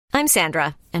I'm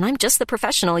Sandra, and I'm just the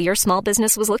professional your small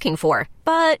business was looking for.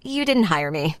 But you didn't hire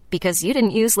me because you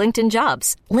didn't use LinkedIn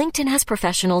Jobs. LinkedIn has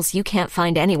professionals you can't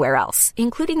find anywhere else,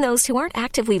 including those who aren't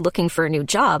actively looking for a new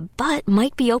job, but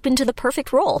might be open to the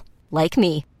perfect role, like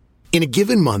me. In a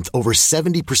given month, over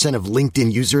 70% of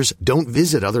LinkedIn users don't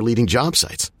visit other leading job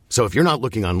sites. So if you're not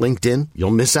looking on LinkedIn,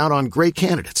 you'll miss out on great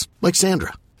candidates like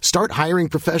Sandra. Start hiring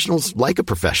professionals like a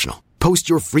professional. Post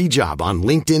your free job on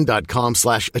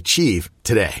linkedin.com/achieve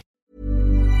today.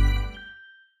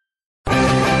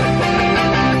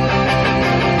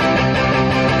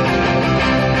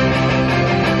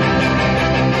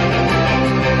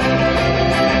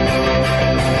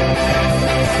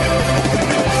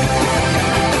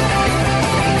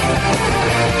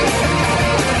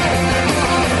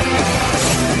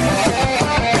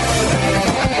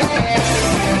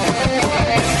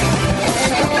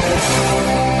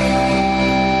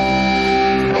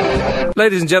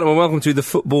 Ladies and gentlemen, welcome to the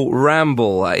Football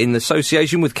Ramble in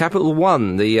association with Capital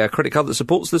One, the credit card that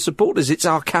supports the supporters. It's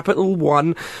our Capital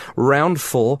One Round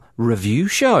 4 review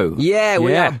show. Yeah,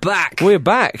 we are back. We're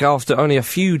back after only a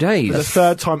few days. The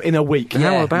third time in a week.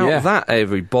 How about that,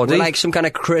 everybody? We're like some kind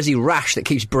of crazy rash that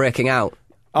keeps breaking out.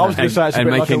 I was going to say it's a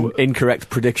bit making like incorrect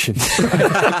predictions.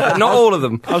 Not all of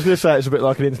them. I was going to say it's a bit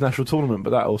like an international tournament,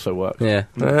 but that also works. Yeah.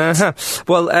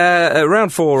 Well,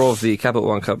 round 4 of the Capital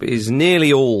One Cup is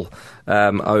nearly all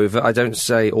over. I don't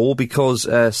say all because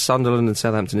Sunderland and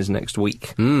Southampton is next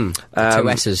week. Two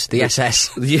S's, the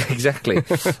SS. Yeah, exactly.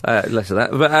 Less of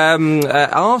that. But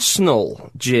Arsenal,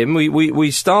 Jim,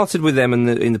 we started with them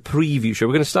in the preview show.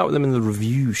 We're going to start with them in the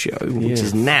review show, which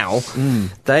is now.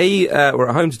 They were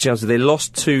at home to Chelsea. They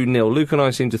lost 2-0. Luke and I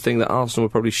seem to think that Arsenal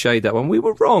would probably shade that one. We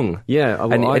were wrong. Yeah.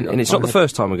 Well, and it's not the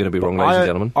first time we're going to be wrong, ladies and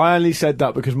gentlemen. I only said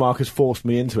that because Marcus forced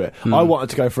me into it. I wanted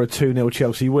to go for a 2-0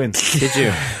 Chelsea win. Did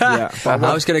you? Yeah. I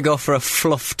was going to go for a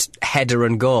fluffed header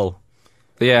and goal.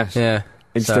 Yes. Yeah.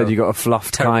 Instead, you got a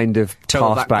fluffed kind of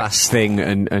pass-back thing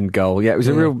and goal. Yeah, it was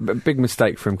a real big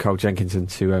mistake from Cole Jenkinson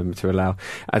to allow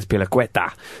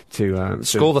Azpilicueta to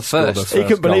score the first. He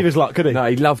couldn't believe his luck, could he? No,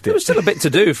 he loved it. There was still a bit to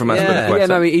do from Azpilicueta. Yeah,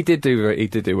 no, he did do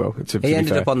well. He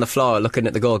ended up on the floor looking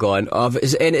at the goal going,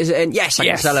 is it in, is it in? Yes, I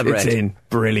can celebrate. It's in.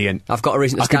 Brilliant. I've got a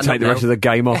reason to stand up I can take the rest of the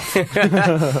game off.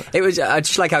 It was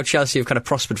just like how Chelsea have kind of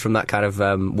prospered from that kind of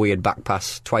weird back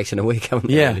pass twice in a week, haven't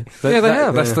they? Yeah, really? they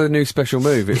have. That's the new special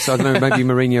move. It's, I don't know, maybe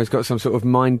Mourinho's got some sort of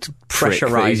mind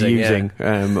pressurising using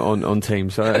on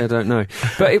teams. I don't know,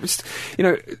 but it was,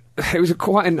 it was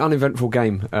quite an uneventful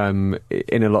game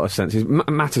in a lot of senses.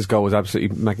 Mata's goal was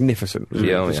absolutely magnificent.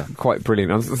 It was quite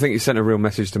brilliant. I think it sent a real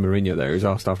message to Mourinho there. He was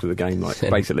asked after the game, like,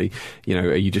 basically,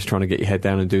 are you just trying to get your head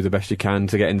down and do the best you can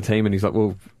to get in the team? And he's like,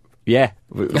 well, yeah,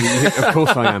 of course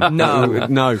I am. No.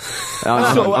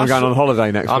 I'm going on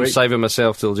holiday next week. I'm saving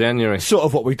myself till January. Sort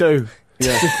of what we do.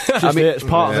 Yeah, it's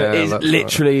part of it. It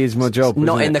literally is my job.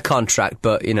 Not in the contract,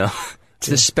 but it's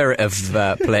the spirit of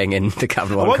playing in the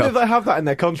Capital One Cup. I wonder if they have that in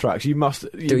their contracts. You must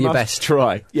do your best.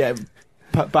 Try. Yeah.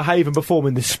 Behave and perform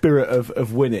in the spirit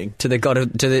of winning to the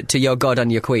god, to your god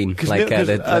and your queen, like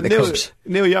the Cubs.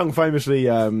 Neil Young famously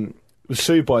was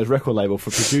sued by his record label for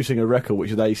producing a record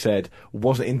which they said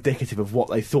wasn't indicative of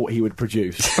what they thought he would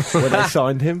produce when they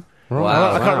signed him.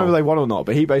 Wow, I can't remember if they won or not,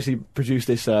 but he basically produced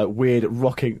this weird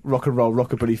rock and roll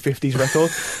rockabilly 50s record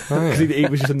because he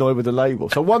was just annoyed with the label.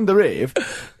 So I wonder if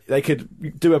they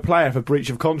could do a player for breach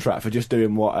of contract for just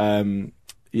doing what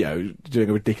doing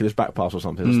a ridiculous back pass or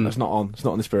something. That's not on. It's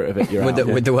not in the spirit of it.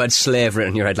 With the word slave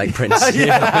written on your head like Prince.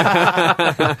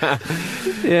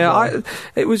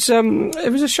 It was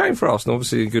a shame for Arsenal.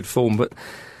 Obviously in good form, but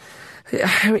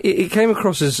it came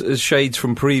across as shades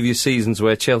from previous seasons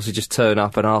where Chelsea just turn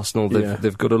up and Arsenal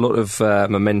they've got a lot of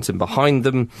momentum behind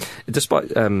them,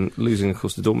 despite losing, of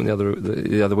course, to Dortmund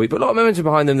the other week. But a lot of momentum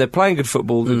behind them. They're playing good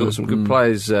football. They've got some good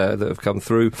players that have come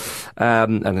through,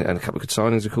 and a couple of good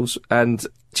signings, of course. And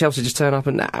Chelsea just turn up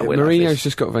and Mourinho's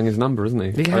just got Wenger's number, hasn't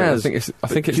he? He has. I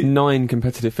think it's 9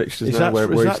 competitive fixtures now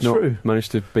where he's not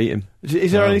managed to beat him.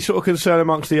 Is there any sort of concern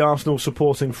amongst the Arsenal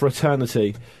supporting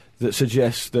fraternity that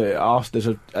suggests that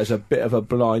there's a bit of a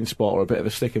blind spot or a bit of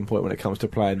a sticking point when it comes to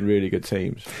playing really good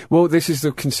teams? Well, this is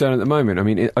the concern at the moment. I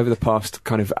mean, over the past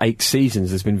kind of 8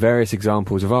 seasons, there's been various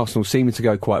examples of Arsenal seeming to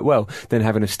go quite well, then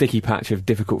having a sticky patch of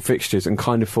difficult fixtures and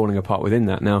kind of falling apart within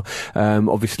that. Now,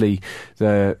 obviously,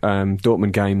 the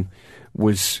Dortmund game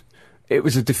was it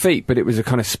was a defeat, but it was a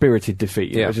kind of spirited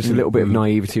defeat. It was just a little bit of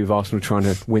naivety of Arsenal trying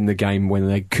to win the game when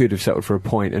they could have settled for a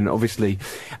point. And obviously,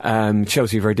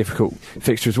 Chelsea a very difficult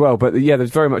fixture as well. But yeah, there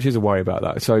very much is a worry about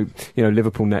that. So,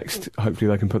 Liverpool next,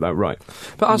 hopefully they can put that right.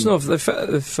 But Arsenal, they've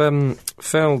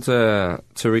failed to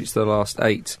reach the last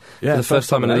 8 for the first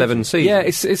time in 11 seasons. Yeah,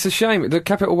 it's a shame. The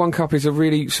Capital One Cup is a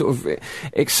really sort of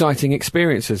exciting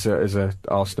experience as a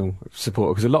Arsenal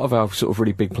supporter, because a lot of our sort of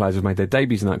really big players have made their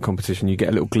debuts in that competition. You get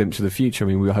a little glimpse of the future. I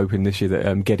mean, we were hoping this year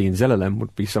that Gedi and Zelalem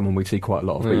would be someone we'd see quite a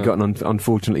lot of, but he got an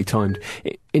unfortunately timed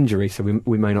injury, so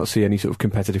we may not see any sort of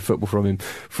competitive football from him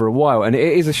for a while, and it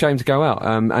is a shame to go out.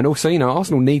 And also,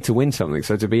 Arsenal need to win something,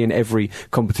 so to be in every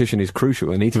competition is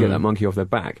crucial. They need to get that monkey off their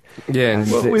back. Yeah,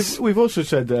 well, we've also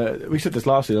said, we said this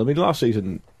last season. I mean, last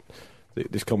season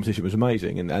this competition was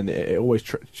amazing, and it always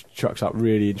chucks up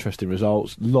really interesting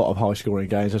results. A lot of high scoring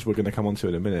games, as we're going to come on to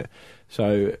in a minute.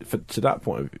 So, for that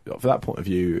point of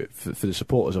view, for the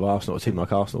supporters of Arsenal, a team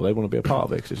like Arsenal, they want to be a part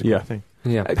of it because it's a great thing.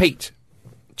 Yeah, Pete,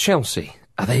 Chelsea,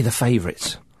 are they the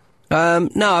favourites? No,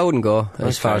 I wouldn't go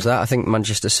as far as that. I think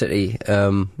Manchester City,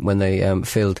 when they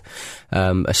field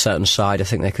a certain side, I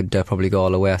think they could probably go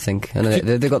all the way. I think, and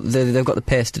they've got the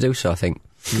pace to do so. I think.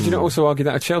 Could you not also argue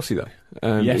that at Chelsea, though?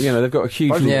 Yes. They've got a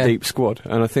hugely deep squad,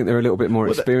 and I think they're a little bit more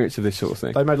experienced of this sort of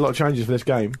thing. They made a lot of changes for this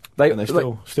game, and they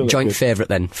still joint favourite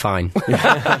then, fine.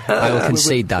 I will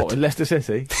concede that. What, Leicester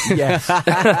City? Yes.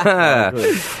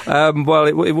 Well,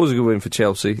 it was a good win for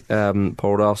Chelsea. Poor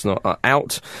old Arsenal are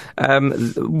out.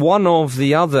 One of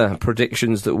the other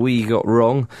predictions that we got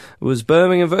wrong was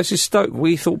Birmingham versus Stoke.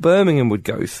 We thought Birmingham would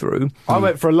go through. I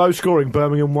went for a low-scoring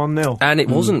Birmingham 1-0. And it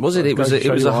wasn't, was it? It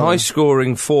was a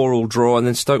high-scoring 4-4 draw, and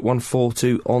then Stoke won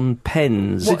 4-2 on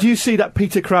pens. Did you see that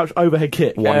Peter Crouch overhead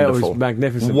kick? Wonderful. It was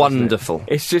magnificent. Wonderful.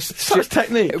 It's just such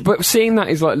technique. But seeing that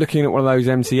is like looking at one of those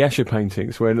M.C. Escher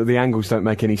paintings where the angles don't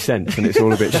make any sense and it's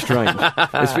all a bit strange.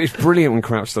 It's brilliant when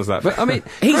Crouch does that. But I mean,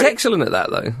 he's excellent at that,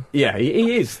 though. Yeah,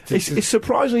 he is. It's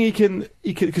surprising he can,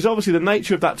 because obviously the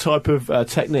nature of that type of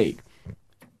technique,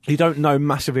 you don't know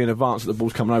massively in advance that the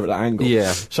ball's coming over at that angle.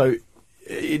 Yeah. So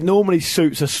it normally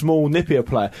suits a small, nippier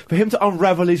player. For him to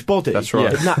unravel his body, that's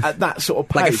right, at that sort of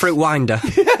pace, like a fruit winder.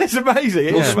 Yeah, it's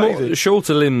amazing. It's amazing.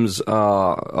 Shorter limbs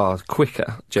are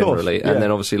quicker generally, and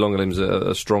then obviously longer limbs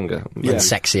are stronger and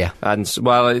sexier. And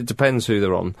well, it depends who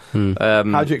they're on.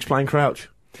 How do you explain Crouch?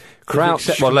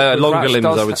 Crouch, longer limbs,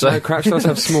 I would say. Crouch does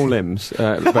have small limbs,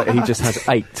 but he just has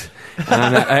 8.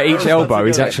 And at each elbow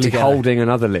he's actually holding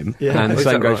another limb, and the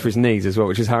same goes for his knees as well,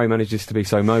 which is how he manages to be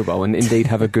so mobile and indeed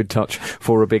have a good touch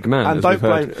for a big man. And don't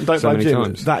blame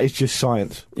Jim, that is just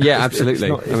science. Yeah, absolutely.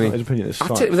 It's not his opinion, it's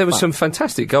science. There were some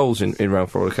fantastic goals in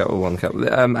round 4 of the Capital One Cup,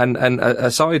 and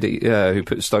Asidi, who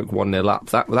put Stoke 1-0 up,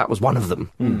 that was one of them.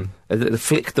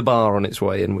 Flicked the bar on its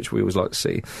way in, which we always like to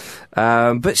see.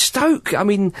 But Stoke, I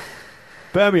mean,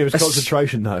 Birmingham's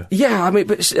concentration, though. Yeah,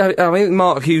 I mean,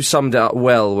 Mark Hughes summed it up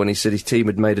well when he said his team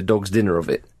had made a dog's dinner of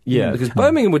it. Yeah. Because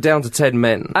Birmingham were down to 10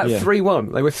 men. At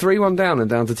 3-1. They were 3-1 down and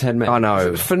down to 10 men. I know.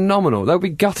 It was phenomenal. They'll be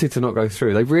gutted to not go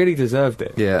through. They really deserved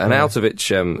it. Yeah, and Altovich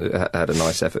had a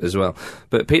nice effort as well.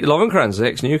 But Peter Lovenkrands, the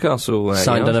ex-Newcastle...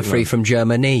 signed on a free from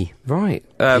Germany. Right.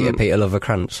 Peter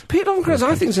Lovenkrands. Peter Lovenkrands,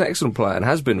 I think, is an excellent player and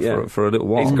has been for a little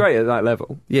while. He's great at that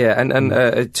level. Yeah,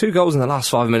 and 2 goals in the last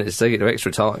 5 minutes to take it to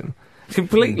extra time.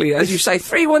 Completely, as you say,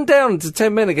 3-1 down to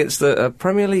 10 men against the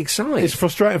Premier League side. It's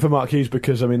frustrating for Mark Hughes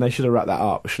because, I mean, they should have wrapped that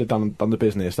up. Should have done the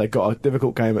business. They got a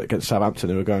difficult game against Southampton,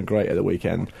 who were going great at the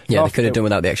weekend. Yeah, they could have done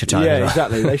without the extra time. Yeah,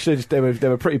 exactly. They should. They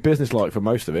were pretty business-like for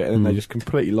most of it, and then they just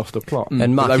completely lost the plot.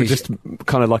 And they were just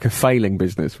kind of like a failing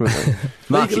business, weren't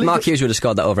they? Mark Hughes would have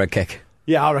scored that overhead kick.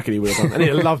 Yeah, I reckon he would have done, and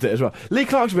he'd have loved it as well. Lee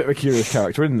Clark's a bit of a curious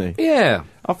character, isn't he? Yeah,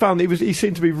 I found he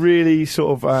seemed to be really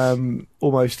sort of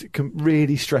almost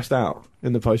really stressed out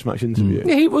in the post-match interview.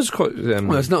 Yeah, he was quite...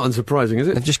 well, it's not unsurprising, is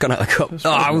it? They've just gone out the cup.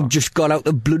 I've just gone out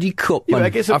the bloody cup,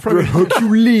 man. Yeah, after a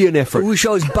Herculean effort. I wish I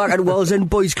was back at Wallsend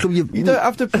Boys Club. You don't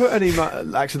have to put any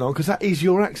accent on, because that is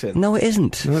your accent. No, it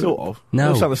isn't. Sort of.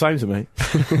 No. It sound the same to me.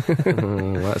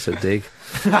 That's a dig.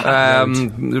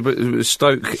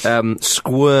 Stoke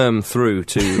squirm through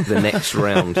to the next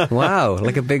round. Wow,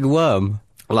 like a big worm.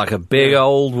 Like a big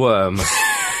old worm.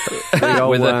 Big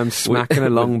old worm smacking a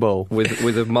long ball.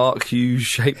 With a Mark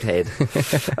Hughes-shaped head.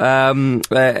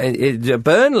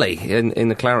 Burnley, in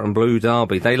the Claret and Blue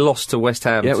derby, they lost to West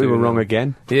Ham. Yeah, we were wrong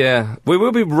again. Yeah, we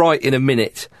will be right in a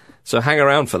minute. So hang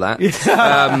around for that.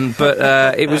 But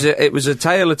it was a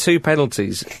tale of 2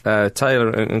 penalties. Taylor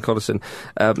and Collison.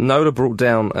 Nola brought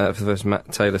down for the first.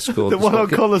 Matt Taylor scored. The one on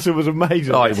Collison was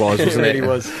amazing. Oh, it was, wasn't it? It really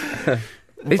was.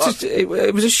 It's just, it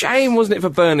was a shame, wasn't it, for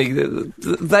Burnley?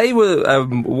 They were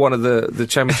one of the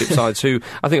Championship sides who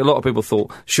I think a lot of people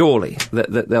thought surely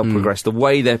that they'll progress the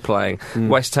way they're playing.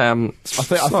 West Ham,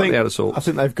 slightly out of sorts. I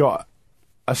think they've got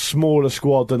a smaller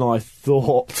squad than I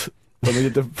thought when we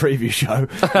did the preview show,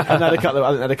 and had a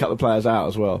couple of players out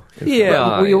as well.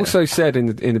 Yeah, we also said in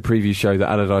the preview show that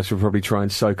Allardyce will probably try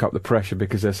and soak up the pressure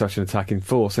because they're such an attacking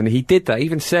force, and he did that. He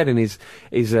even said in his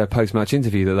post-match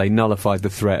interview that they nullified the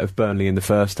threat of Burnley in the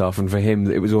first half, and for him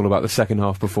it was all about the second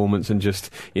half performance and just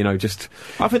getting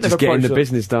the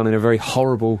business done in a very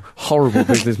horrible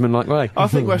businessman-like way. I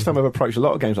think West Ham have approached a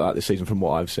lot of games like that this season, from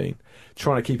what I've seen,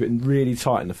 trying to keep it really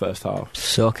tight in the first half,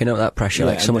 soaking up that pressure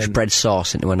like so much bread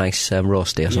sauce into a nice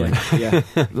roasty or something. Yeah,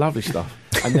 lovely stuff.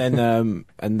 And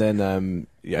then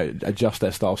adjust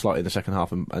their style slightly in the second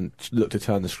half and look to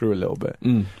turn the screw a little bit.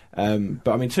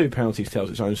 But I mean, 2 penalties tells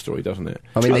its own story, doesn't it?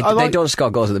 I mean, they don't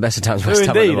score goals at the best of times. West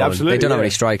Ham indeed, absolutely. They don't have any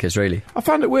strikers, really. I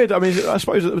found it weird. I mean, I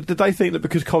suppose, did they think that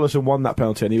because Collison won that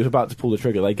penalty and he was about to pull the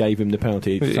trigger, they gave him the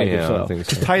penalty to take himself?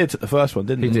 Because Taylor took the first one,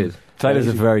 didn't he? He did. Taylor's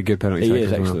a very good penalty taker. He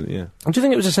is excellent, yeah. Do you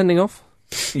think it was a sending off?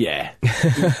 Yeah.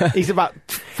 He's about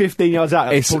 15 yards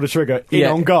out and pulled the trigger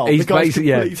on goal. He's the guy's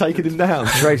completely taken him down.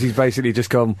 Tracy's basically just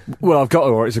gone, well, I've got to,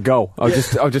 or it's a goal. I'll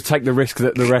just take the risk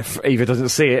that the ref either doesn't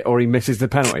see it or he misses the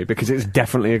penalty, because it's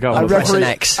definitely a goal.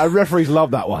 Referees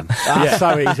love that one. That's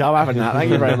so easy. I'm having that.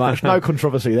 Thank you very much. No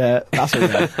controversy there. That's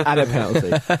it. And a penalty.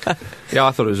 Yeah,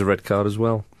 I thought it was a red card as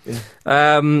well.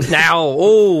 Yeah.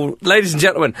 Ladies and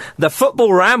gentlemen, the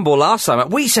football ramble last time,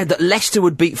 we said that Leicester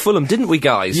would beat Fulham, didn't we,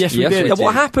 guys? Yes, we did.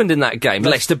 What happened in that game?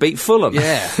 Leicester beat Fulham.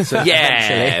 Yeah.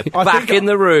 Back in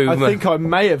the room. I think I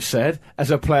may have said, as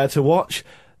a player to watch,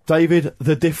 David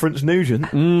the Difference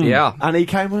Nugent. Yeah. And he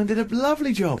came on and did a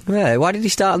lovely job. Yeah, why did he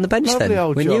start on the bench lovely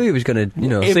then? We knew he was going to,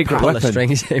 pull the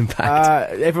strings.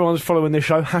 Impact. Everyone's following this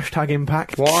show.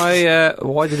 #Impact. Why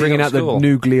did he bringing out the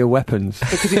nuclear weapons?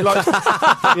 Because he likes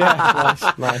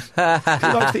nice.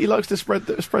 He likes to spread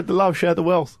the love, share the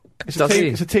wealth. It's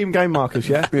a team game, Marcus,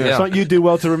 yeah? It's something you do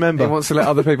well to remember. He wants to let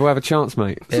other people have a chance,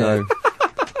 mate. So...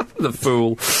 The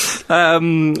fool.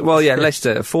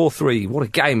 Leicester 4-3. What a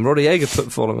game. Roddy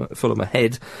put Fulham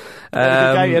ahead. He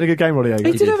had a good game, Roddy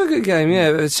He did have a good game,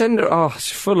 yeah.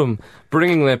 Fulham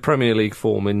bringing their Premier League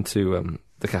form into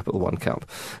the Capital One Cup.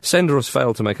 Senderos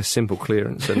failed to make a simple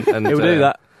clearance. And he'll do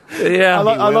that. Yeah,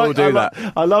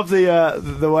 I love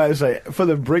the way I say it.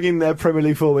 Fulham bringing their Premier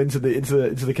League form into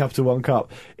the Capital One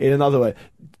Cup in another way.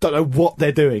 Don't know what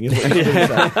they're doing, is what he's doing.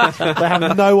 They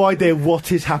have no idea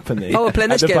what is happening. Oh, we're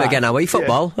playing this game again, are we?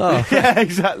 Football? Yeah, yeah,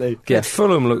 exactly. Yeah,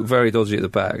 Fulham looked very dodgy at the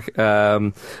back.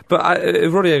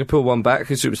 Roddy pulled one back,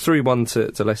 because it was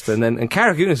 3-1 to Leicester, and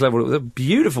Karagounis levelled it with a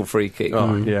beautiful free kick.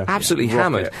 Oh, yeah. Absolutely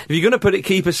hammered. If you're going to put it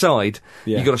keeper side,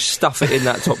 you've got to stuff it in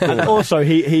that top corner. And also,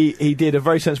 he did a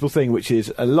very sensible thing, which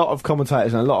is a lot of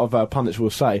commentators and a lot of pundits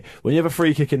will say, when you have a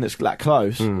free kick in that's that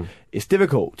close, it's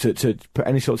difficult to put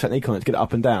any sort of technique on it to get it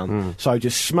up and down. So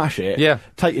just smash it. Yeah.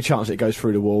 Take your chance that it goes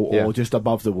through the wall or just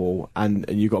above the wall, and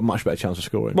you've got a much better chance of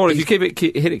scoring. Well, if you hit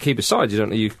it keeper side, you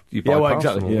don't. You bypass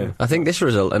exactly. them. I think this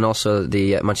result and also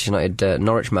the Manchester United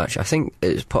Norwich match, I think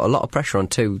it's put a lot of pressure on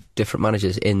two different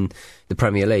managers in the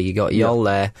Premier League. You got Yol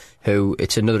there, who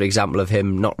it's another example of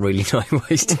him not really knowing what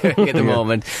he's doing at the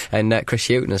moment, and Chris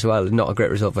Hughton as well. Not a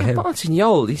great result for him. Martin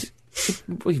Yol,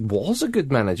 he was a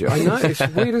good manager. I know, it's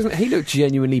weird, isn't it? He looked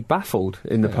genuinely baffled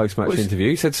in the post-match interview.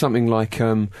 He said something like,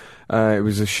 it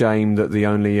was a shame that the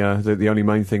only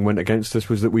main thing went against us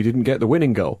was that we didn't get the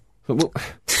winning goal. Well,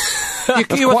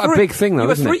 that's quite a big thing, though,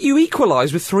 isn't it? You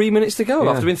equalised with 3 minutes to go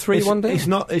after being 3-1 down.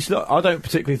 It's not. I don't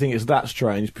particularly think it's that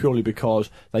strange, purely because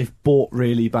they've bought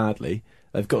really badly.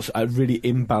 They've got a really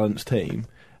imbalanced team.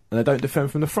 And they don't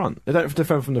defend from the front.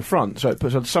 So it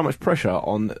puts so much pressure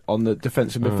on the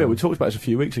defensive midfield. We talked about this a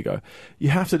few weeks ago. You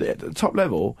have to, at the top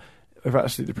level, if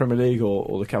that's the Premier League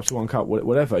or the Capital One Cup,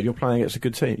 whatever, you're playing against a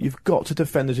good team. You've got to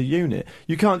defend as a unit.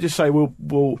 You can't just say,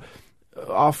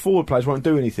 our forward players won't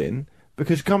do anything.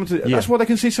 Because that's why they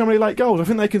concede so many late goals. I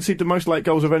think they concede the most late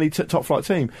goals of any top flight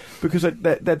team, because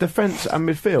their defence and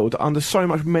midfield are under so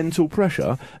much mental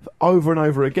pressure over and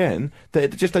over again that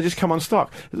they just come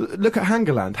unstuck. Look at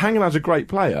Hangeland. Hangeland's a great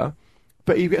player,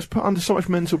 but he gets put under so much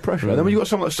mental pressure. And then when you've got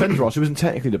someone like Senderos, who isn't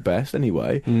technically the best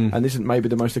anyway, and isn't maybe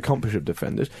the most accomplished of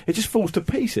defenders, it just falls to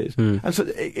pieces. And so,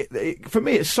 for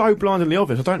me, it's so blindingly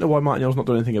obvious. I don't know why Martin Yol's not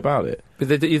doing anything about it. But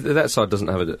that side doesn't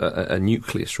have a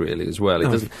nucleus, really, as well.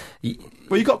 It doesn't.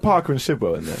 Well, you've got Parker and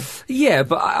Sidwell in there. Yeah,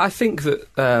 but I think that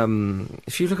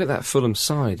if you look at that Fulham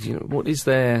side, what is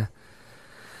their...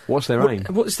 What's their aim?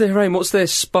 What's their aim? What's their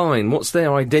spine? What's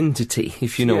their identity,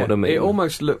 if you know what I mean? It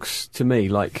almost looks to me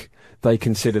like they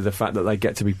consider the fact that they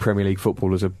get to be Premier League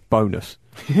footballers a bonus.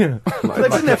 Yeah. They've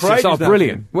been there for ages now.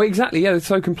 Brilliant. Well, exactly, yeah, they're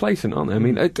so complacent, aren't they? I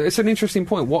mean, it's an interesting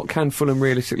point. What can Fulham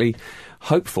realistically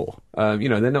hope for?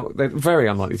 They're very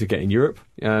unlikely to get in Europe.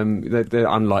 They're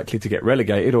unlikely to get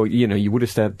relegated, or, you would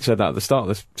have said that at the start of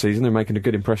this season. They're making a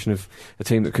good impression of a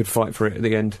team that could fight for it at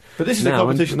the end. But this is a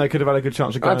competition they could have had a good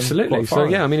chance of going. Absolutely. So,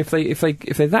 yeah, I mean, if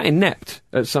they're that inept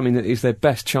at something that is their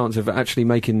best chance of actually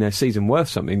making their season worth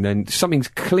something, then something's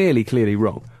clearly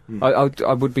wrong. I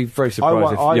would be very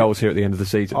surprised if Yoel's here at the end of the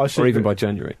season, or even by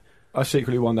January. I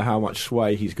secretly wonder how much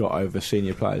sway he's got over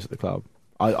senior players at the club.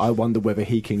 I wonder whether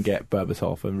he can get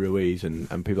Berbatov and Ruiz and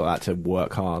people like that to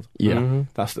work hard. Yeah,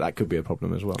 that could be a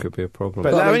problem as well. Could be a problem.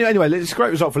 But anyway, it's a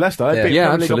great result for Leicester.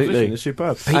 Yeah, absolutely. It's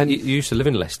superb. Pete, you used to live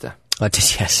in Leicester. I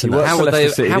did, yes. How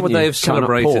would they have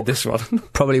celebrated this one?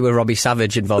 Probably with Robbie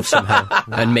Savage involved somehow,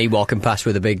 and me walking past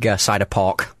with a big side of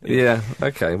pork. Yeah,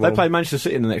 okay. Well, they play Manchester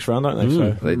City in the next round, don't they?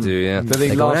 So they do, yeah. They're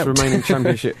the last remaining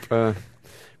Championship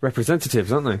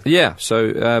representatives, aren't they? Yeah,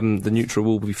 so the neutral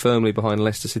will be firmly behind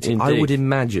Leicester City. Indeed. I would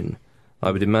imagine.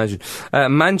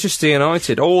 Manchester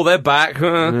United, they're back.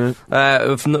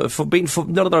 For beating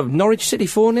Norwich City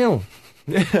 4-0.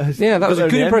 Yeah, that was a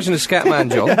good impression of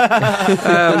Scatman, John.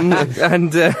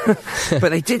 But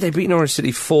they did. They beat Norwich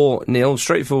City 4-0,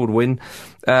 straightforward win.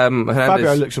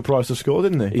 Fabio looked surprised to score,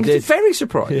 didn't he? He did. Very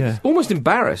surprised. Almost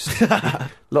embarrassed. A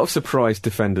lot of surprised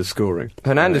defenders scoring.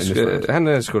 Hernandez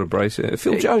scored a brace.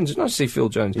 Phil Jones. Nice to see Phil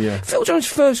Jones. Yeah. Phil Jones'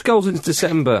 first goal since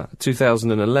December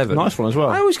 2011. Nice one as well.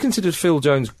 I always considered Phil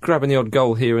Jones grabbing the odd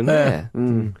goal here and there.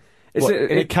 It's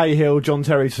a Cahill, John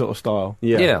Terry sort of style.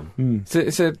 Yeah.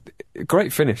 It's a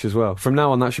great finish as well. From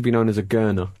now on, that should be known as a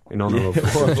Gurner in honour of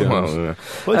Phil Jones.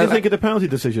 What did you think of the penalty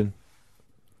decision?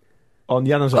 On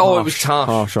Januzaj. It was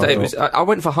harsh. I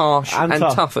went for harsh and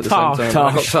tough at the same time.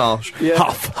 I got harsh. Yeah.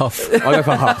 Huff. I go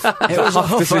for Huff. It was a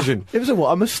Huff decision. It was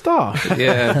a moustache.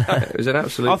 Yeah, it was an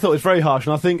absolute... I thought it was very harsh,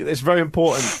 and I think it's a very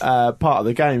important part of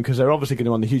the game, because they're obviously going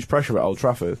to be under huge pressure at Old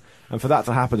Trafford, and for that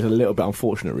to happen is a little bit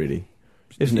unfortunate, really.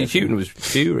 Isn't it? Houghton was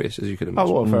furious, as you could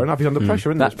imagine. Oh, well, fair enough. He's under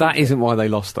pressure, isn't that isn't why they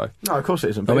lost, though. No, of course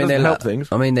it isn't. But it doesn't help things.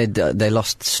 I mean, they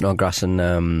lost Snodgrass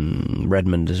and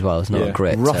Redmond as well. It's not a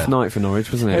great... rough night for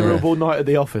Norwich, wasn't it? Memorable night at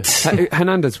the office.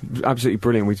 Hernandez, absolutely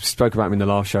brilliant. We spoke about him in the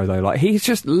last show, though. Like, he's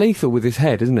just lethal with his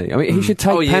head, isn't he? I mean, he should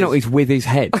take penalties with his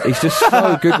head. He's just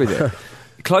so good with it.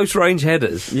 Close range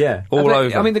headers. Yeah. All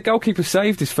over. I mean, the goalkeeper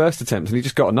saved his first attempt and he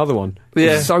just got another one.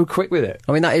 Yeah. He's so quick with it.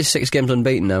 I mean, that is 6 games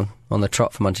unbeaten now on the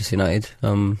trot for Manchester United.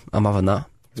 I'm having that.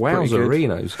 Wowza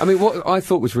Renos. I mean, what I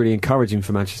thought was really encouraging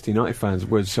for Manchester United fans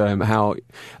was how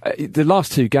the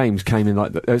last 2 games came in,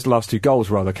 those last 2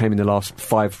 goals rather came in the last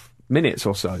 5 minutes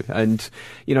or so, and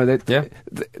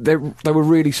they were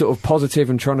really sort of positive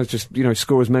and trying to just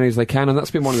score as many as they can, and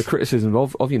that's been one of the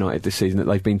criticisms of United this season, that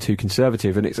they've been too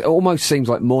conservative, and it almost seems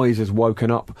like Moyes has woken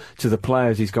up to the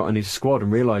players he's got in his squad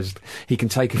and realised he can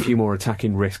take a few more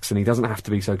attacking risks and he doesn't have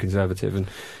to be so conservative,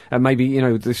 and maybe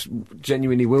this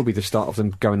genuinely will be the start of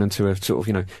them going into a sort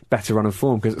of better run of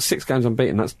form, because 6 games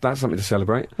unbeaten, that's something to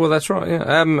celebrate. Well, that's right,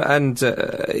 yeah. And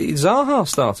Zaha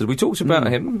started. We talked about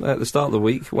him at the start of the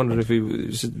week, wondering if he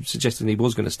was suggesting he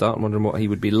was going to start, and wondering what he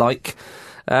would be like.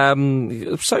 So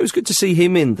it was good to see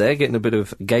him in there, getting a bit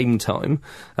of game time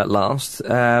at last,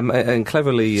 and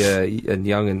cleverly and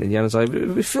young and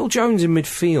Januzaj. Phil Jones in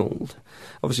midfield.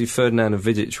 Obviously, Ferdinand and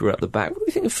Vidic were at the back. What do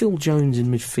we think of Phil Jones in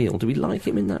midfield? Do we like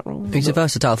him in that role? He's a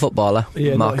versatile footballer,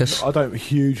 Marcus. I don't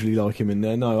hugely like him in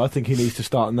there, no. I think he needs to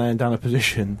start nailing down a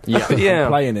position and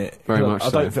playing it. Very much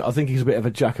I think he's a bit of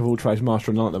a jack-of-all-trades,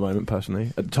 master of none at the moment,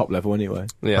 personally, at the top level anyway.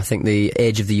 Yeah. I think the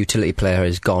age of the utility player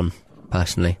is gone,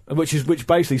 personally. Which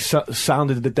basically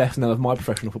sounded the death knell of my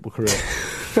professional football career.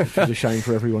 Which is a shame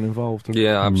for everyone involved.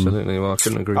 Yeah, absolutely. Well, I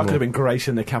couldn't agree more. I could have been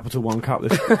gracing the Capital One Cup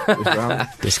this round.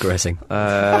 Disgracing.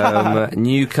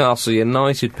 Newcastle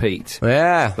United, Pete.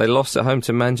 Yeah. They lost at home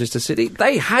to Manchester City.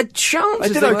 They had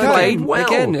chances. They played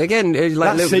well. Again,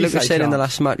 like Luke was saying in the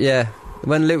last match. Yeah.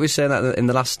 When Luke was saying that in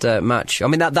the last match, I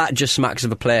mean, that just smacks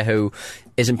of a player who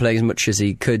isn't playing as much as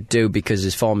he could do because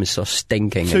his form is so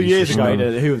stinking. 2 years ago,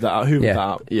 who was that?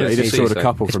 Yeah, he just scored a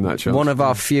couple from that chance. One of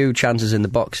our few chances in the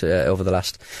box over the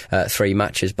last 3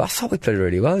 matches, but I thought we played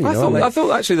really well. I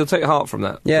thought actually they'll take heart from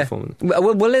that performance.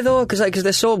 Will they though? Because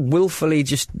they're so willfully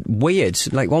just weird.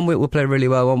 Like 1 week we'll play really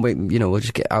well, 1 week we'll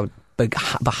just get out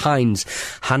behinds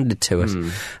handed to us.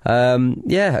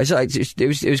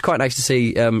 It was quite nice to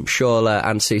see Shola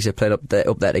and Cisse playing up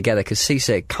there together, because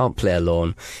Cisse can't play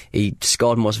alone. He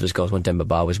scored most of his goals when Demba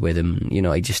Ba was with him. You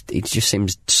know, he just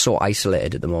seems so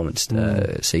isolated at the moment,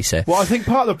 Cisse. Well, I think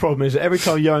part of the problem is that every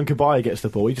time Yohan Cabaye gets the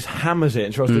ball, he just hammers it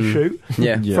and tries to shoot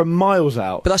from miles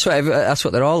out. But that's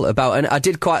what they're all about. And I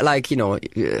did quite like,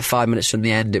 5 minutes from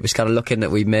the end, it was kind of looking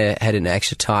that we may head into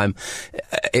extra time.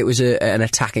 It was an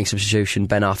attacking substitution.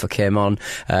 Ben Arfa came on.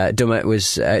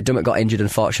 Dummett got injured,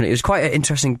 unfortunately. It was quite an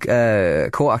interesting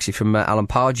quote, actually, from Alan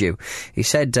Pardew. He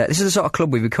said, this is the sort of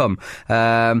club we've become.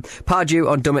 Pardew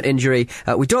on Dummett injury.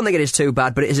 We don't think it is too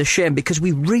bad, but it is a shame because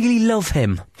we really love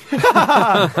him.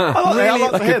 I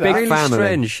like to hear that. Really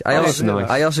strange.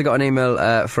 I also got an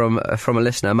email from a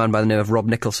listener, a man by the name of Rob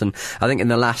Nicholson, I think in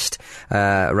the last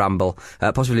ramble,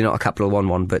 possibly not a Capital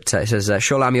One, but it says,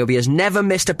 Shola Ameobi has never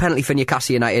missed a penalty for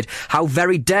Newcastle United. How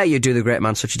very dare you do the great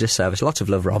man such a disservice. Lots of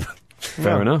love, Rob.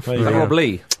 Fair enough. Rob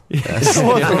Lee. Rob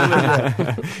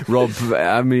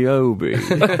Ameobi.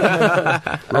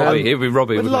 Robbie.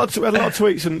 We had a lot of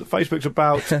tweets and Facebooks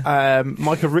about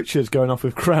Micah Richards going off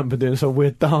with cramp and doing some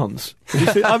weird dance. Did you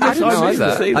see? I missed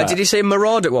to see that. Did he say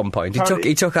maraud at one point?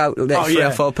 He took out 3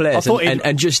 or 4 players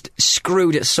and just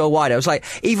screwed it so wide. I was like,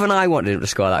 even I wanted him to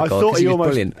score that goal. I thought he almost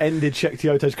brilliant. ended Cheick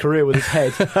Tiote's career with his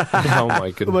head. Oh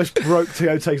my goodness. Almost broke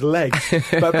Tiote's leg.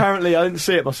 But apparently I didn't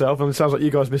see it myself, and it sounds like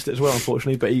you guys missed it as well,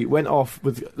 unfortunately. But he went off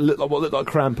with what looked like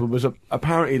cramp and was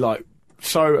apparently like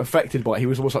so affected by it, he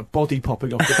was almost like body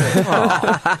popping off the pitch.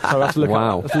 So let's look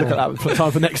at that for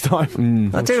time for next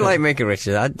time. I do like Micah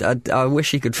Richards. I wish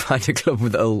he could find a club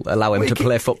that'll allow him to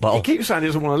play football. He keeps saying he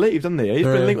doesn't want to leave, doesn't he? He's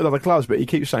been linked with other clubs, but he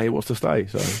keeps saying he wants to stay.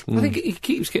 So I think he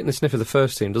keeps getting the sniff of the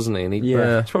first team, doesn't he? And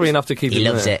it's probably enough to keep him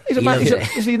loves there.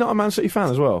 it. Is he not a Man City fan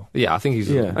as well? Yeah, I think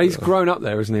he's. Yeah, he's grown up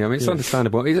there, isn't he? I mean, it's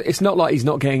understandable. It's not like he's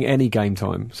not getting any game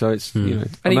time, so it's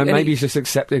maybe he's just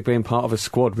accepted being part of a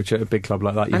squad, which at a big club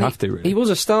like that you have to. Really. He was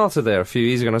a starter there a few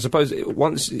years ago, and I suppose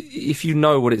if you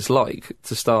know what it's like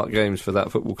to start games for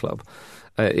that football club,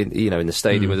 in the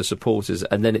stadium with the supporters,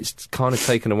 and then it's kind of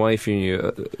taken away from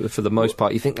you for the most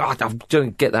part, you think, I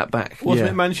don't get that back. Wasn't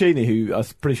it Mancini I'm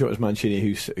pretty sure it was Mancini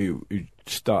who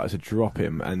started to drop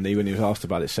him, and when he was asked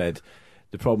about it, said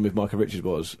the problem with Micah Richards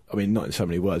was, I mean, not in so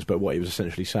many words, but what he was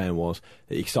essentially saying was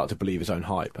that he started to believe his own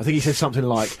hype. I think he said something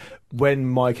like, when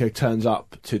Micah turns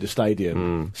up to the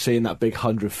stadium, seeing that big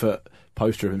 100-foot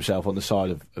poster of himself on the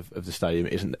side of the stadium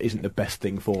isn't the best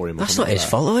thing for him. That's not his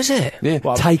fault, though, is it? Yeah,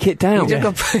 well, take it down. He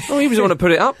was the one to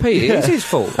put it up, Pete. It's his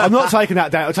fault. I'm not taking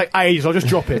that down. It'll take ages. I'll just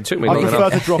drop it. I prefer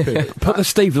to drop it. Put the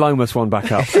Steve Lomas one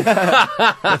back up.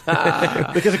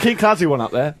 Because I keep Clancy one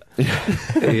up there.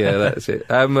 Yeah, that's it.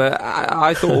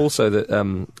 I thought also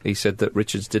that he said that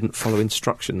Richards didn't follow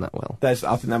instruction that well. I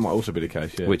think that might also be the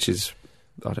case, yeah. Which is,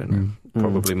 I don't know,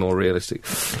 probably more realistic.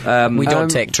 We don't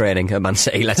take training at Man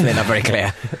City, let's make that very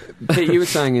clear. Pete, you were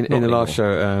saying in the last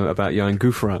show about Yohan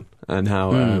Gouffran and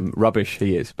how rubbish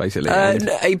he is, basically.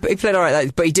 He played all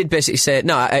right, but he did basically say,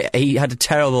 he had a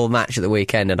terrible match at the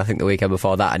weekend, and I think the weekend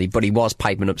before that, but he was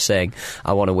piping up saying,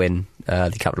 I want to win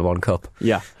the Capital One Cup.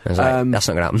 Yeah. I was like, that's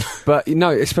not going to happen. But no,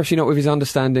 especially not with his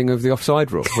understanding of the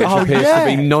offside rule, which appears to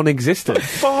be non-existent.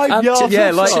 5 yards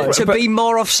offside. To be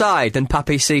more offside than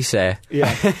Papi Cisse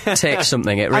takes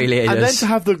something, it really is. And then to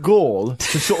have the gall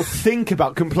to sort of think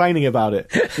about complaining about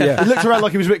it. Yeah. He looked around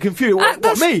like he was a bit confused.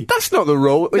 What, me? That's not the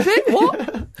rule, is it?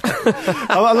 What?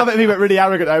 I love it if he went really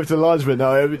arrogant over to the linesman.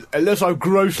 No, unless I've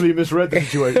grossly misread the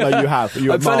situation. No, you have.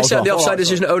 I'm finally saying the offside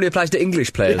decision only applies to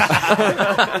English players.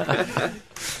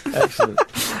 Excellent.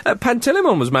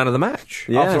 Pantilimon was man of the match.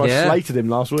 After I slated him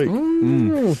last week.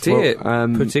 Oh dear.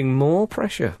 Putting more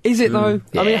pressure. Is it though?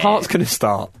 I mean, Hart's going to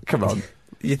start. Come on.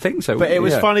 You think so? But it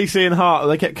was funny seeing Hart.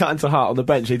 They kept cutting to Hart on the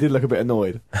bench. He did look a bit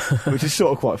annoyed, which is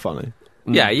sort of quite funny.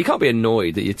 Yeah, you can't be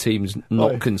annoyed that your team's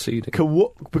not conceding.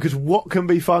 Because what can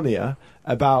be funnier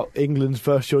about England's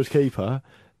first choice keeper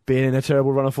being in a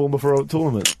terrible run of form before a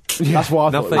tournament? That's why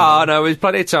I thought. Oh no, there's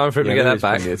plenty of time for him to get that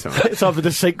back. It's time for him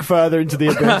to sink further into the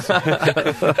abyss.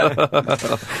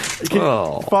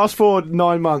 Fast forward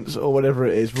 9 months or whatever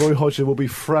it is, Roy Hodgson will be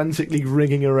frantically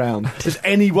ringing around. Does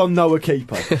anyone know a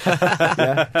keeper?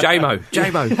 J-Mo.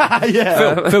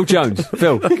 Yeah. Phil Jones.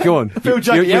 Phil, go on. Phil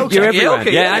Jagielka. You're everywhere.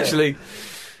 Yeah, actually.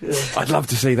 I'd love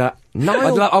to see that.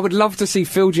 I would love to see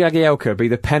Phil Jagielka be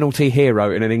the penalty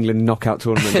hero in an England knockout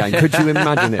tournament game. Could you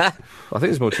imagine it? I think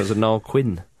there's more chance of Niall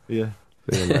Quinn. Yeah.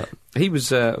 He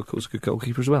was, of course, a good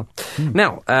goalkeeper as well.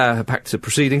 Now, back to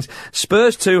proceedings.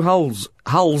 Spurs 2, Hulls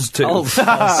 2.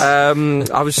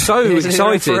 I was so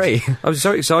excited. I was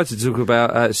so excited to talk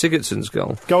about Sigurdsson's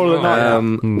goal. Goal of the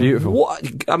night. Beautiful. What?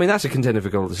 I mean, that's a contender for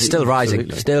goal of the season. Still rising.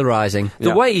 Absolutely. Still rising.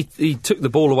 The way he took the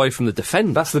ball away from the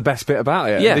defender. That's the best bit about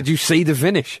it. Yeah. Did you see the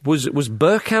finish? Was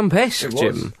Bergkamp-esque,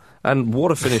 Jim. And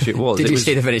what a finish it was. Did you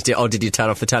see the finish, or did you turn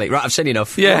off the telly? Right, I've seen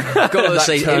enough. Yeah. Goal of the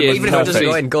season. Even if it doesn't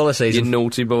go in, goal of the You season.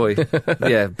 naughty boy.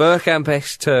 Yeah,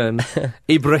 Bergkamp-esque turn,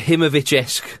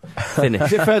 Ibrahimovic-esque finish.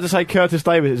 Is it fair to say Curtis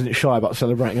Davies isn't shy about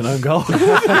celebrating an own goal?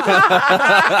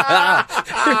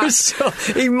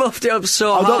 He muffed it up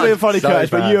so I'm hard. not being funny, So Curtis,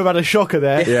 but bad. you have had a shocker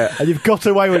there, Yeah. and you've got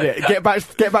away with it. Get back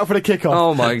for the kickoff.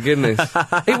 Oh my goodness.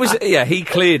 It was, he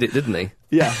cleared it, didn't he?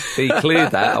 Yeah. He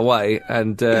cleared that away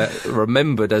and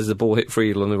remembered as the ball hit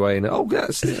Friedel on the way in. Oh,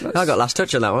 that's I got last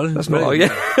touch on that one. that's not. Oh,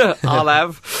 yeah, I'll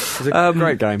have. It was a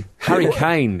great game. Harry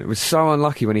Kane was so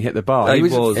unlucky when he hit the bar. He He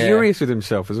was was. furious with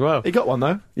himself as well. He got one,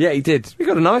 though. Yeah, he did. We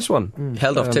got a nice one.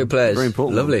 Held off 2 players. very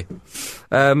important. Lovely.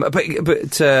 But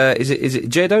is it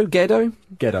Geddo?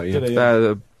 Ghetto,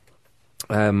 yeah.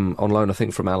 On loan, I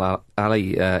think, from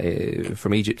Ali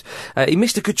from Egypt. He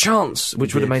missed a good chance,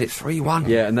 which would have made it 3-1.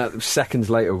 Yeah, and that seconds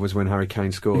later was when Harry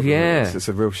Kane scored. Yeah. It's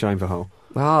a real shame for Hull.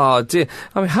 Oh dear.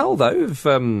 I mean, Hull though have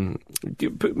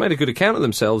made a good account of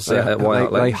themselves at White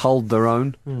Hart Lane. They hold their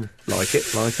own. Like it.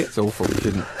 It's awful. We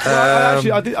shouldn't.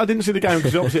 Actually, I didn't see the game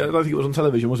because obviously I don't think it was on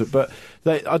television, was it? But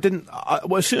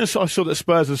as soon as I saw that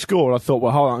Spurs had scored, I thought,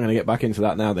 well, Hull aren't going to get back into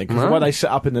that now then. Because the way they set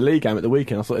up in the league game at the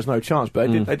weekend, I thought there's no chance. But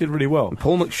they did really well.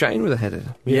 Paul McShane with a header.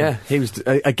 Yeah, he was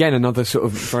again another sort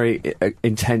of very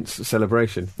intense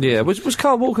celebration. Yeah. Was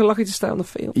Carl Walker lucky to stay on the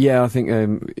field? Yeah, I think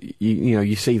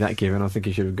you see that given. I think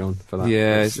he should have gone for that.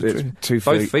 Yeah, it's true. 2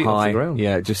 Both feet off high. the ground.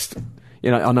 Yeah, just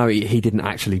I know he didn't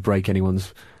actually break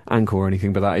anyone's ankle or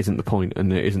anything, but that isn't the point,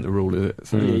 and it isn't the rule, is it?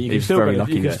 So You he can was still very go,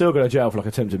 lucky. you can there. still go to jail for like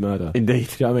attempted murder. Indeed.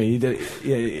 Do you know what I mean?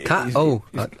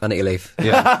 I need to leave.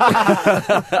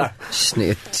 Yeah. Just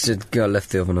need to go lift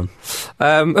the oven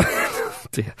on.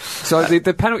 Dear. So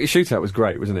the penalty shootout was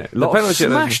great, wasn't it? The penalty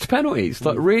smashed penalties,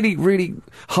 like really, really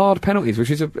hard penalties, which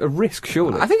is a risk,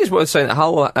 surely. I think it's worth saying that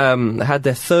Hull had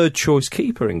their third choice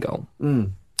keeper in goal.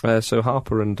 So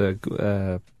Harper and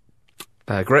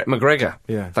McGregor.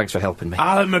 Yeah. Thanks for helping me.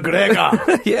 Alan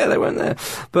McGregor. Yeah, they weren't there.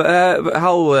 But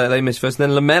Hull, they missed first. Then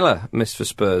Lamella missed for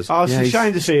Spurs. Oh, it's Yeah, a he's-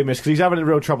 shame to see him miss because he's having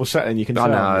real trouble setting. You can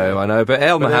tell. I know. But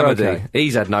El But they're Mohammadi, okay.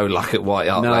 he's had no luck at White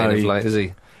Hart No, Lane of he- late, has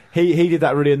he? He did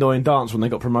that really annoying dance when they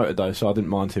got promoted though, so I didn't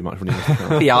mind too much when he missed the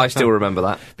chance. Yeah, I still remember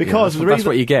that. Because the that's reason,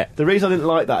 what you get. The reason I didn't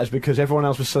like that is because everyone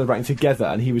else was celebrating together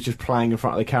and he was just playing in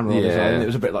front of the camera on his Yeah. own. And it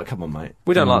was a bit like, come on, mate.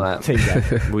 We don't like Team that.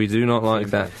 game. We do not like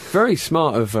that. Very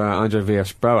smart of Andre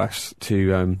Villas-Boas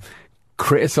to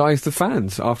criticise the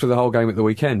fans after the whole game at the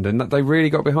weekend, and that they really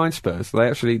got behind Spurs.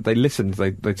 They listened,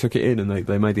 they took it in, and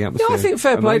they made the atmosphere. I think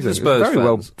fair play to the amazing. Spurs It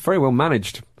was fans. very well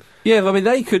managed. Yeah, I mean,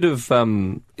 they could have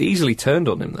easily turned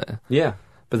on him there, Yeah.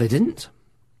 but they didn't.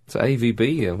 So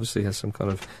AVB obviously has some kind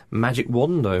of magic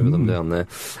wand over them down there.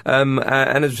 And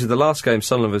as to the last game,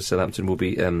 Sunderland vs Southampton will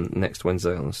be next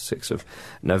Wednesday on the 6th of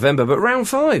November. But round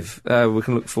 5 we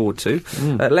can look forward to.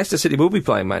 Leicester City will be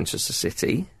playing Manchester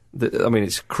City. I mean,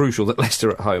 it's crucial that Leicester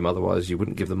are at home, otherwise you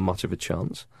wouldn't give them much of a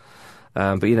chance.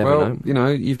 But you never know.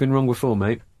 You've been wrong before,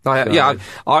 mate.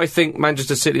 I think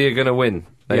Manchester City are going to win.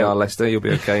 They are, Leicester. You'll be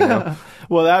okay now.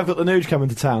 Well, they've got the Nuge coming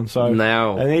to town, so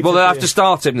Now. they need Well, they'll have be- to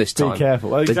start him this time. Be careful.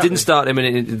 Well, They exactly. didn't start him,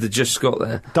 and they just got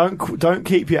there. Don't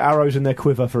keep your arrows in their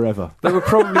quiver forever. They were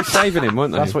probably saving him,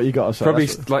 weren't they? That's what you got to say. Probably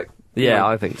That's what- like. Yeah,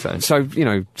 I think so. So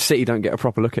City don't get a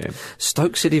proper look at him.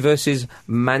 Stoke City versus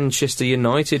Manchester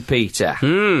United, Peter.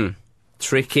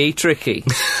 Tricky.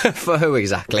 For who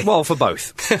exactly? Well, for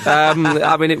both. I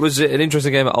mean, it was an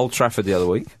interesting game at Old Trafford the other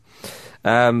week.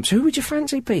 So who would you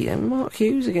fancy, Peter? Mark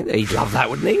Hughes again? He'd love that,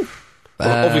 wouldn't he?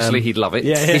 Well, obviously, he'd love it.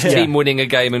 yeah, His yeah. team winning a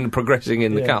game and progressing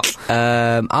in the cup.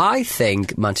 I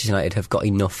think Manchester United have got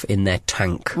enough in their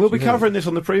tank. We'll be covering this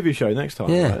on the preview show next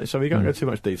time, Yeah. right? So we can't go too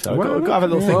much detail. Well, Got to have a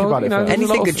little think about it there's first.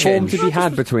 Anything a lot could of form change. to be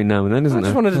had between now and then, I isn't just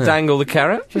there? wanted to dangle the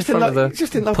carrot. Just in in, front of the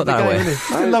just in love Put with the that game, away. isn't he?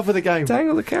 Just in love with the game.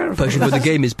 dangle the carrot. Passion for the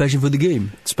game is passion for the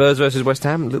game. Spurs versus West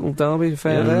Ham, little derby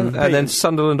affair there. And then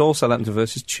Sunderland or Southampton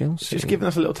versus Chelsea. Just giving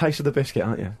us a little taste of the biscuit,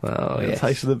 aren't you? Oh, A little yes.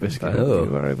 taste of the biscuit. Don't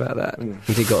you worry about that.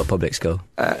 He did go to public school.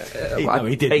 No,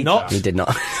 he did not. He did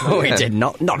not. Oh, he did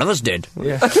not. None of us did.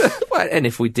 Yeah. Well, and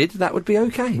if we did, that would be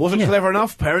okay. Wasn't clever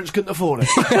enough, parents couldn't afford it.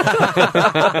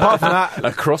 Apart from that,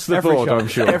 Across the every board, chance, I'm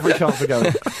sure. Every chance for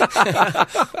going.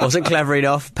 Wasn't clever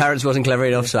enough. Parents wasn't clever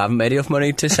enough, so I haven't made enough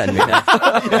money to send me now.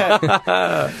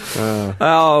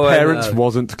 Oh, Parents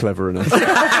wasn't clever enough.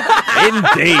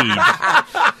 Indeed.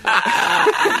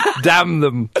 Damn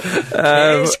them.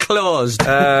 It's closed.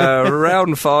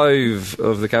 Round 5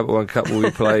 of the Capital One Cup will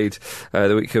be played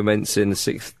the week commencing the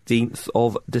 16th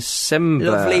of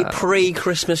December. Lovely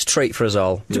pre-Christmas treat for us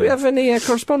all. Do we have any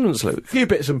correspondence, Luke? A few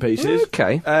bits and pieces.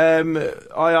 Okay.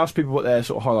 I asked people what their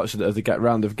sort of highlights of the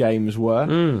round of games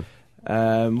were.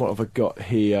 What have I got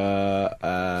here?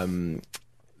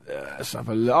 Let's have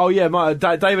a look. Oh yeah,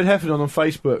 David Heffernan on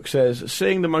Facebook says,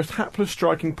 seeing the most hapless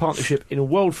striking partnership in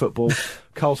world football,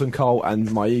 Carlton Cole and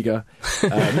Maiga,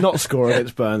 not score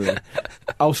against Burnley.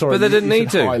 Oh, sorry, but they didn't need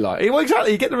to. Highlight. Well,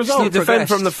 exactly. You get the result. You defend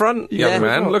from the front, young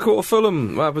man. Result. Look at what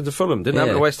happened to Fulham. Didn't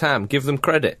happen to West Ham. Give them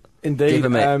credit. Indeed.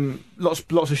 Lots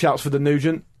of shouts for the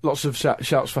Nugent. Lots of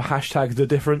shouts for hashtag the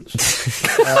difference.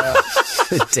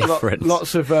 Difference.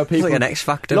 Lots of people. It's like an X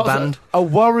Factor band. A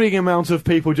worrying amount of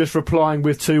people just replying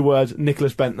with 2 words: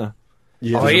 Nicholas Bentner.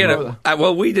 Yeah.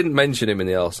 Well, we didn't mention him in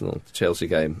the Arsenal-Chelsea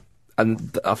game,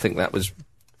 and I think that was.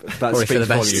 That speaks the best.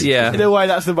 volumes. Yeah. In a way,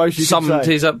 that's the most you can Summed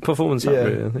say. his performance up,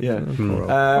 really. Yeah. We've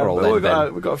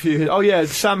We've got a few here. Oh, yeah,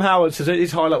 Sam Howard says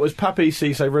his highlight was Papi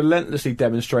Cisse relentlessly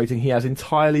demonstrating he has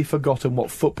entirely forgotten what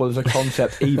football as a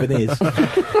concept even is.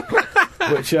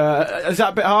 Which, is that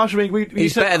a bit harsh? I mean,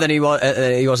 he's better than he was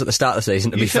at the start of the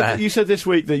season, to be fair. You said this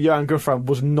week that Johan Gouffran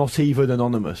was not even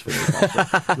anonymous. Was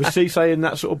Cisse in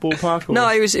that sort of ballpark? Or? No,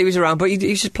 he was around, but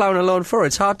he's just ploughing alone forward.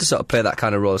 It's hard to sort of play that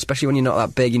kind of role, especially when you're not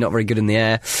that big, you're not very good in the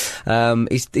air.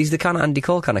 He's the kind of Andy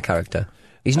Cole kind of character.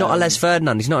 He's not a Les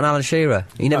Ferdinand. He's not an Alan Shearer.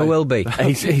 He never will be.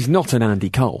 He's not an Andy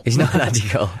Cole. He's not an Andy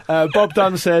Cole. Bob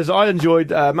Dunn says, I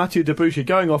enjoyed Mathieu Debuchy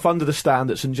going off under the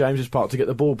stand at St James's Park to get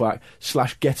the ball back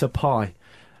 / get a pie.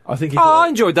 I think I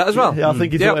enjoyed that as well. Yeah, I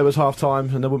think he thought it was half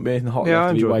time and there wouldn't be anything hot enough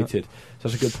to be waited. So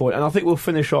that's a good point. And I think we'll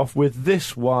finish off with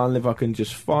this one, if I can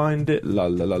just find it. La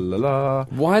la la la la.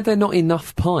 Why are there not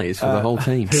enough pies for the whole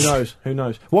team? Who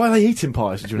knows? Why are they eating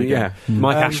pies?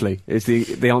 Mike Ashley is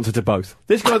the answer to both.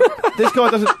 This guy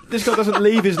doesn't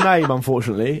leave his name,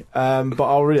 unfortunately, but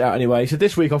I'll read it out anyway. So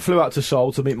this week I flew out to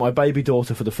Seoul to meet my baby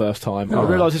daughter for the first time. I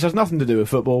realise this has nothing to do with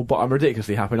football, but I'm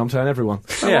ridiculously happy and I'm telling everyone.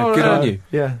 Yeah, good on you.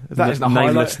 Yeah, that isn't a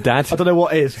nameless highlight. dad. I don't know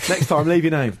what is. Next time, leave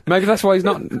your name. Maybe that's why he's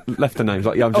not left the name. He's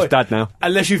like, I'm just dad now.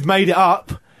 Unless you've made it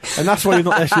up, and that's why you've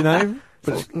not left your name.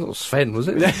 But it's not Sven, was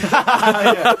it? Yeah.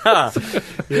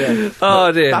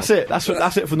 Oh dear. That's it.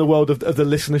 That's it from the world of the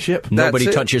listenership. Nobody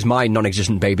touches my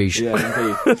non-existent babies. Yeah,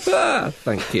 indeed.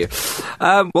 Thank you.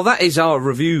 Well, that is our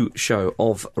review show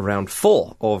of round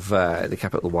 4 of the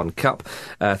Capital One Cup.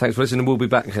 Thanks for listening. We'll be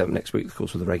back next week, of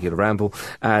course, with a regular ramble,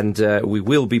 and we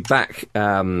will be back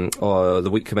the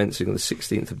week commencing on the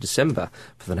 16th of December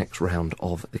for the next round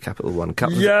of the Capital One Cup.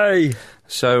 Yay!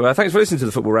 So thanks for listening to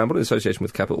the Football Ramble in association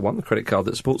with Capital One, the credit card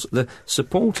that supports the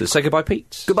supporters. Say goodbye,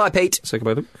 Pete. Goodbye, Pete. Say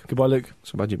goodbye, Luke. Goodbye, Luke.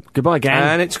 Say goodbye, Jim. Goodbye, gang.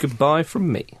 And it's goodbye from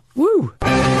me. Woo!